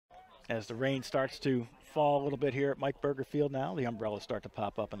As the rain starts to fall a little bit here at Mike Berger Field now, the umbrellas start to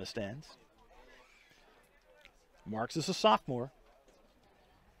pop up in the stands. Marks is a sophomore.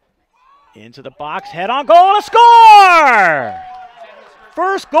 Into the box, head on goal, and a score!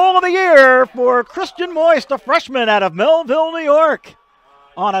 First goal of the year for Christian Moist, a freshman out of Melville, New York,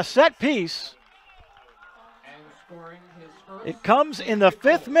 on a set piece. It comes in the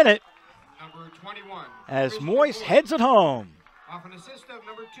 5th minute as Moist heads it home. Off an assist of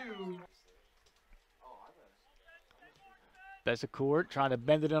number 2. Bezecourt trying to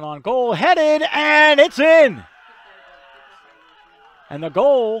bend it in on goal, headed, and it's in. And the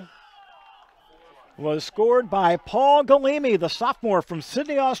goal was scored by Paul Galimi, the sophomore from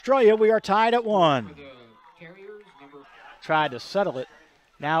Sydney, Australia. We are tied at 1. Tried to settle it.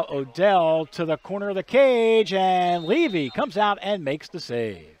 Now Odell to the corner of the cage, and Levy comes out and makes the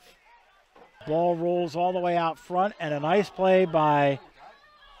save. Ball rolls all the way out front, and a nice play by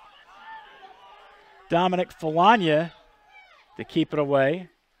Dominic Falania to keep it away.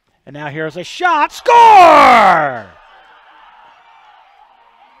 And now here's a shot. Score!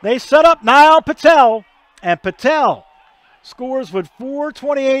 They set up Ncaa Patel, and Patel scores with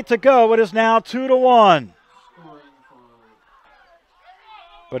 4:28 to go. It is now 2-1.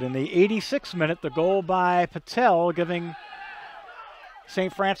 But in the 86th minute, the goal by Patel giving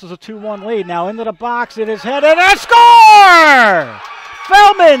St. Francis a 2-1 lead. Now into the box, it is headed, and score!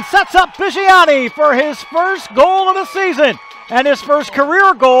 Feldman sets up Bigiani for his first goal of the season and his first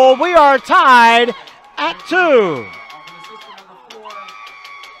career goal. We are tied at 2.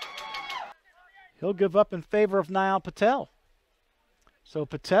 He'll give up in favor of Ncaa Patel. So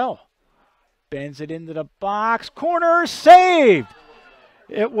Patel bends it into the box. Corner saved.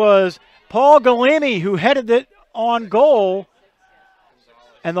 It was Paul Galimi who headed it on goal,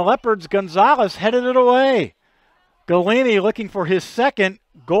 and the Leopards' Gonzalez headed it away. Galimi looking for his second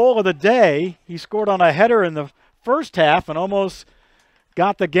goal of the day. He scored on a header in the first half and almost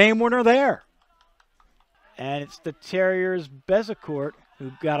got the game winner there. And it's the Terriers' Bezecourt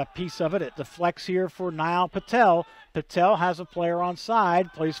who got a piece of it. It deflects here for Ncaa Patel. Patel has a player on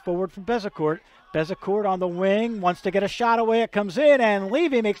side, plays forward for Bezecourt. Bezecourt on the wing, wants to get a shot away. It comes in, and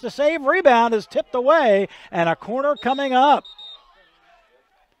Levy makes the save. Rebound is tipped away, and a corner coming up.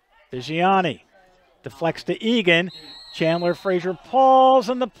 Bigiani deflects to Egan. Chandler Frazier pulls,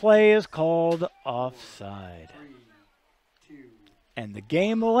 and the play is called offside. And the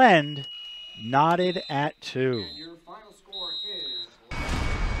game will end knotted at 2.